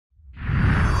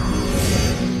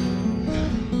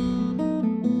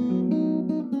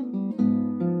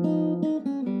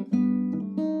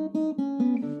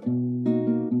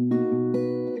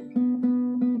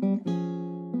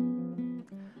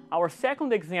our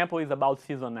second example is about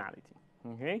seasonality.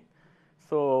 Okay,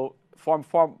 so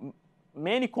for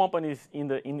many companies in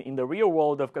the real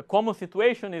world, the common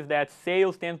situation is that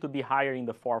sales tend to be higher in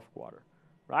the fourth quarter,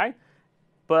 right?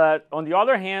 But on the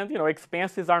other hand,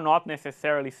 expenses are not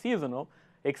necessarily seasonal.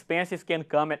 Expenses can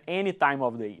come at any time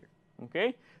of the year.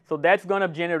 Okay, so that's going to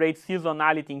generate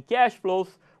seasonality in cash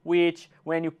flows, which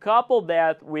when you couple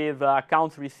that with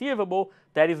accounts receivable,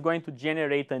 that is going to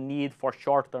generate a need for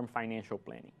short-term financial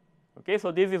planning. Okay,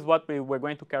 so this is what we're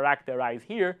going to characterize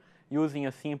here using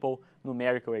a simple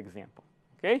numerical example.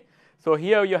 Okay, so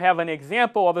here you have an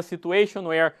example of a situation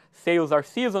where sales are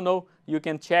seasonal. You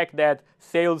can check that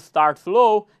sales start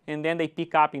low and then they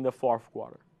pick up in the fourth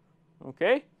quarter.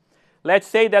 Okay, let's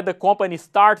say that the company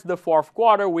starts the fourth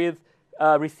quarter with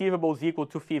receivables equal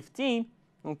to 15.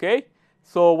 Okay,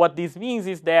 so what this means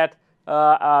is that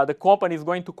the company is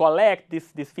going to collect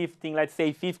this 15, let's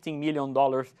say $15 million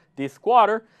this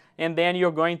quarter, and then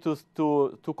you're going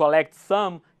to collect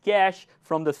some cash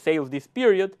from the sales this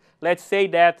period. Let's say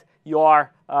that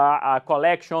your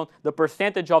collection, the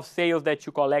percentage of sales that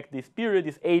you collect this period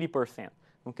is 80%.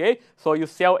 Okay, so you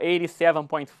sell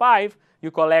 87.5, you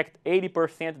collect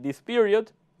 80% this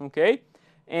period. Okay,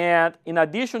 and in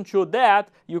addition to that,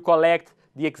 you collect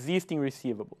the existing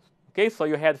receivables. Okay, so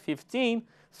you had 15,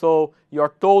 so your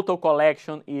total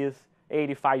collection is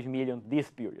 85 million this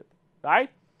period, right?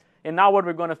 And now what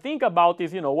we're going to think about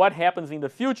is, what happens in the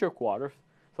future quarters.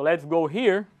 So let's go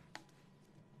here.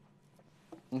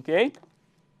 Okay,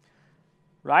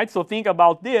 right? So think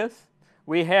about this.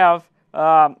 We have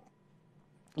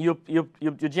you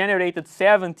generated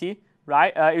 70,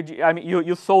 right?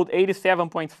 You sold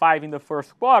 87.5 in the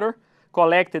first quarter,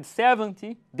 collected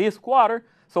 70 this quarter.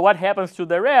 So what happens to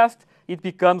the rest? It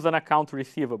becomes an account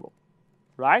receivable,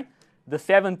 right? The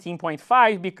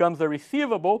 17.5 becomes a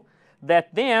receivable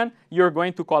that then you're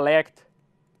going to collect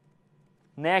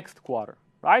next quarter,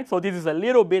 right? So this is a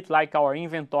little bit like our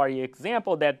inventory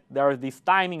example, that there is this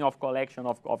timing of collection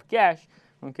of cash,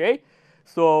 okay?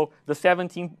 So the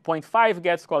 17.5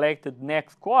 gets collected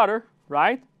next quarter,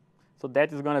 right? So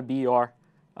that is going to be your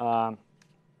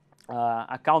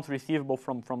accounts receivable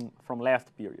from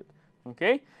last period,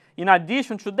 okay? In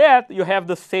addition to that, you have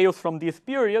the sales from this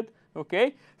period,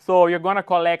 okay? So you're going to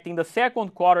collect in the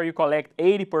second quarter, you collect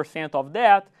 80% of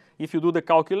that. If you do the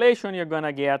calculation, you're going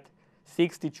to get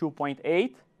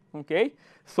 62.8, okay?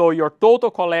 So your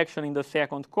total collection in the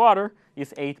second quarter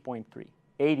is 80.3,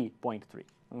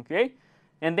 okay?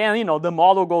 And then, the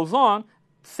model goes on,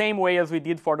 same way as we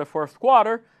did for the first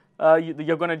quarter.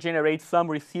 You're going to generate some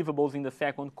receivables in the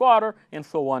second quarter, and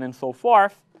so on and so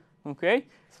forth, okay?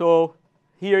 So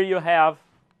here you have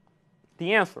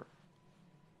the answer,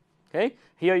 okay?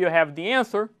 Here you have the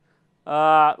answer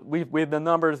with the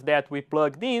numbers that we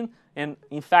plugged in, and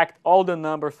in fact, all the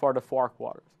numbers for the 4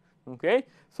 quarters, okay?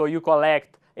 So you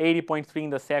collect 80.3 in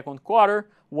the second quarter,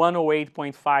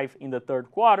 108.5 in the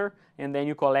third quarter, and then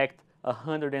you collect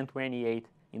 128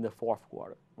 in the fourth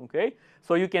quarter, okay?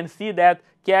 So you can see that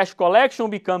cash collection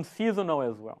becomes seasonal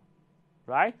as well,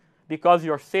 right? Because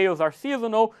your sales are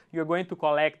seasonal, you're going to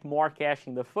collect more cash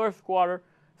in the fourth quarter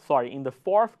than in the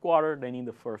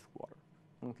first quarter,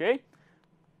 okay?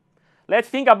 Let's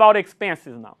think about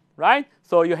expenses now, right?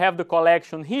 So you have the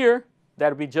collection here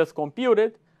that we just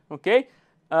computed, okay?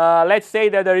 Let's say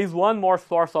that there is one more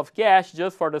source of cash,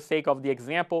 just for the sake of the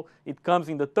example. It comes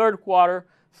in the third quarter,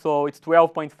 so it's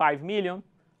 12.5 million.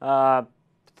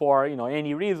 For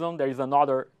any reason, there is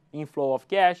another inflow of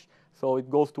cash, so it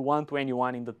goes to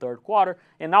 121 in the third quarter.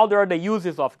 And now there are the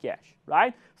uses of cash,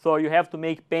 right? So you have to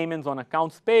make payments on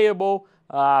accounts payable,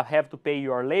 have to pay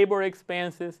your labor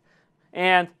expenses,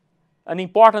 and an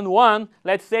important one,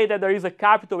 let's say that there is a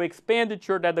capital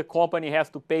expenditure that the company has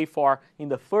to pay for in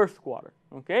the first quarter,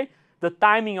 okay? The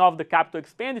timing of the capital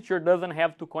expenditure doesn't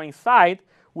have to coincide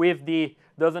with the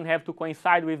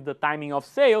timing of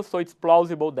sales, so it's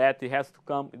plausible that that's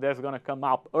going to come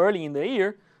up early in the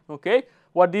year, okay?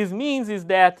 What this means is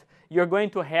that you're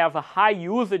going to have a high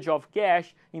usage of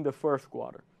cash in the first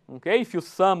quarter, okay? If you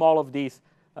sum all of these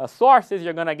sources,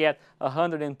 you're going to get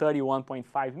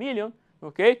 131.5 million,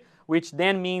 okay? Which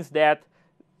then means that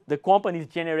the company is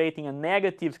generating a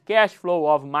negative cash flow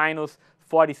of minus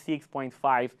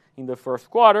 46.5 in the first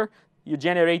quarter. You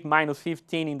generate minus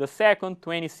 15 in the second,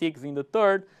 26 in the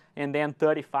third, and then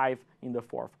 35 in the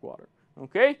fourth quarter,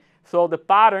 okay? So the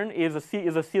pattern is a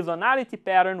seasonality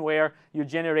pattern where you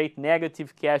generate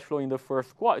negative cash flow in the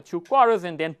first 2 quarters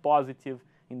and then positive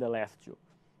in the last 2,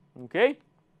 okay?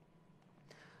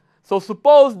 So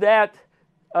suppose that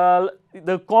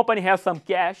the company has some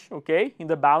cash, okay, in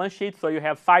the balance sheet, so you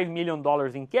have $5 million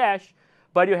in cash,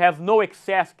 but you have no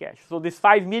excess cash. So this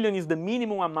 5 million is the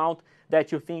minimum amount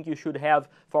that you think you should have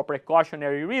for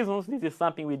precautionary reasons. This is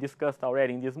something we discussed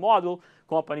already in this module.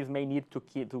 Companies may need to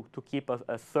keep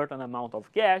a certain amount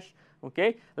of cash.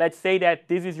 Okay, let's say that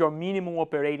this is your minimum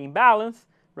operating balance,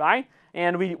 right?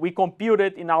 And we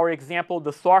computed in our example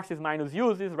the sources minus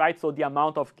uses, right? So the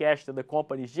amount of cash that the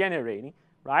company is generating,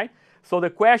 right? So the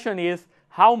question is,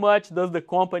 how much does the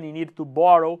company need to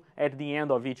borrow at the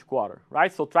end of each quarter,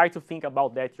 right? So try to think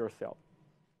about that yourself.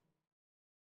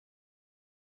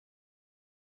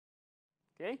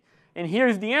 Okay, and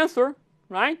here's the answer,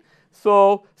 right?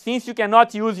 So since you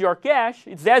cannot use your cash,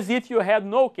 it's as if you had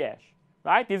no cash,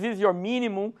 right? This is your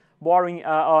minimum borrowing,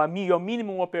 your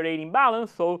minimum operating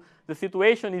balance. So the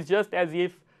situation is just as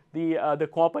if the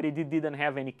company didn't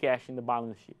have any cash in the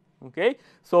balance sheet. Okay,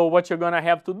 so what you're going to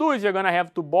have to do is you're going to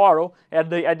have to borrow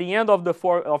at the end of the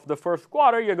first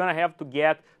quarter. You're going to have to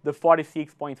get the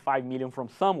 46.5 million from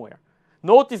somewhere.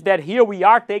 Notice that here we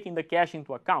are taking the cash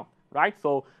into account, right?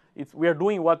 So we're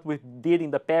doing what we did in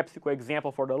the PepsiCo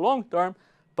example for the long term,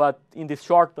 but in the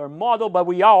short term model. But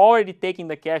we are already taking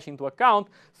the cash into account.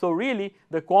 So really,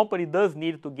 the company does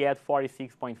need to get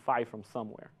 46.5 from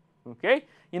somewhere. Okay.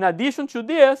 In addition to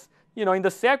this, in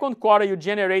the second quarter you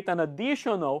generate an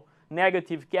additional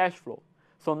negative cash flow.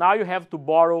 So now you have to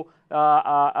borrow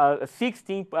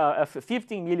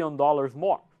 $15 million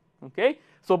more. Okay?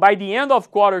 So by the end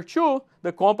of quarter 2,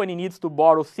 the company needs to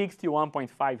borrow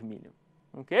 $61.5 million.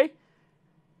 Okay?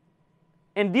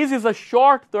 And this is a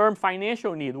short-term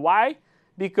financial need. Why?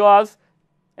 Because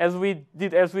as we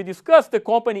discussed, the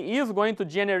company is going to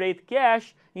generate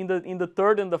cash in the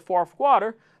third and the fourth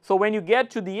quarter. So when you get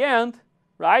to the end,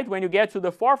 right? When you get to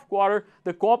the fourth quarter,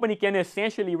 the company can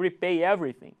essentially repay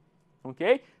everything.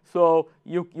 Okay? So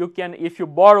you can, if you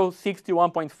borrow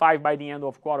 61.5 by the end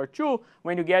of quarter 2,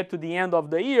 when you get to the end of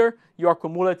the year, your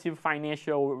cumulative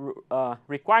financial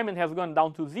requirement has gone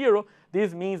down to 0.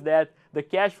 This means that the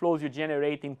cash flows you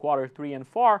generate in quarter 3 and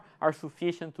 4 are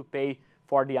sufficient to pay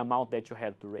for the amount that you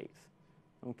had to raise.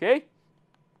 Okay?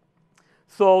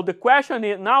 So the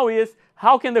question now is,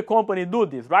 how can the company do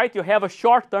this, right? You have a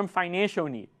short-term financial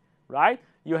need, right?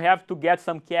 You have to get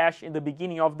some cash in the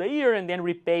beginning of the year and then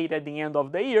repay it at the end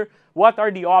of the year. What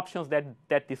are the options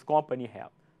that this company has?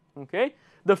 Okay?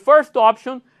 The first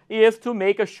option is to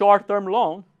make a short-term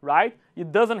loan, right?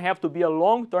 It doesn't have to be a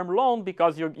long-term loan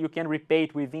because you can repay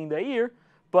it within the year,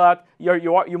 but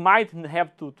you might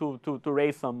have to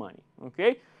raise some money,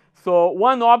 okay? So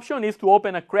one option is to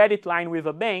open a credit line with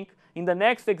a bank. In the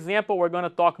next example, we're going to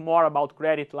talk more about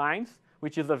credit lines,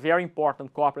 which is a very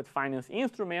important corporate finance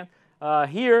instrument.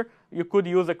 Here, you could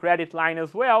use a credit line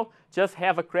as well. Just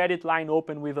have a credit line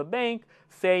open with a bank,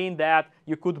 saying that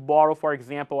you could borrow, for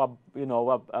example,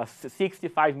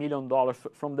 $65 million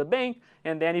from the bank,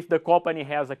 and then if the company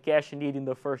has a cash need in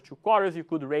the first 2 quarters, you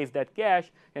could raise that cash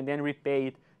and then repay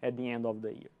it at the end of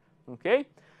the year. Okay?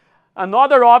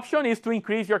 Another option is to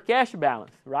increase your cash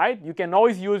balance, right? You can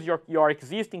always use your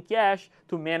existing cash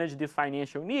to manage this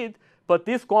financial need, but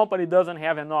this company doesn't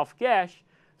have enough cash.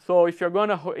 So if you're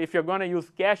gonna use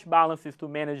cash balances to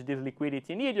manage this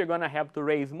liquidity need, you're gonna have to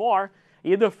raise more,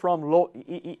 either from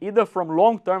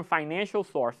long-term financial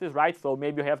sources, right? So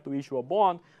maybe you have to issue a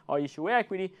bond or issue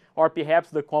equity, or perhaps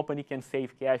the company can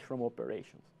save cash from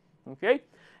operations. Okay?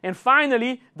 And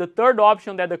finally, the third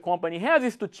option that the company has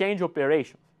is to change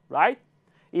operations, right?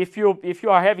 If you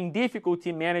are having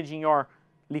difficulty managing your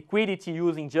liquidity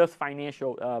using just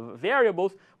financial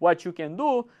variables, what you can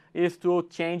do is to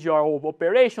change your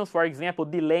operations, for example,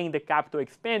 delaying the capital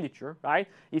expenditure, right?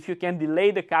 If you can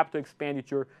delay the capital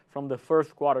expenditure from the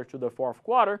first quarter to the fourth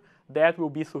quarter, that will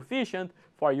be sufficient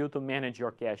for you to manage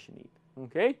your cash need,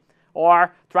 okay?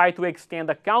 Or try to extend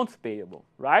accounts payable,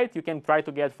 right? You can try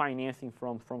to get financing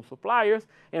from suppliers.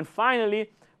 And finally,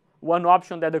 one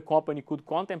option that the company could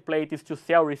contemplate is to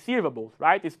sell receivables,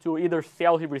 right? Is to either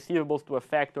sell receivables to a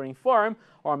factoring firm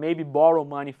or maybe borrow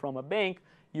money from a bank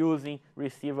using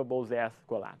receivables as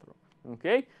collateral,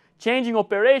 okay? Changing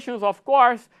operations, of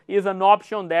course, is an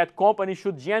option that companies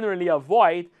should generally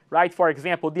avoid, right? For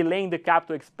example, delaying the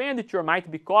capital expenditure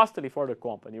might be costly for the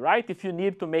company, right? If you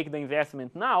need to make the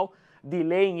investment now,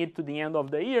 delaying it to the end of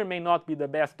the year may not be the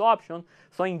best option.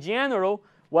 So in general,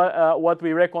 what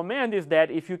we recommend is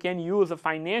that if you can use a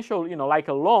financial, like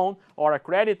a loan or a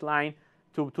credit line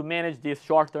to manage this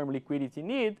short-term liquidity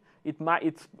need,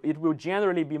 it will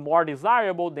generally be more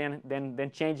desirable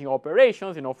than changing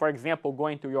operations. For example,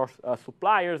 going to your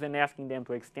suppliers and asking them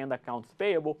to extend accounts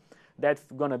payable. That's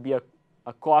going to be a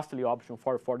costly option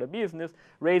for the business.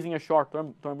 Raising a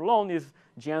short-term loan is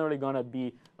generally going to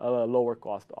be a lower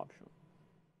cost option.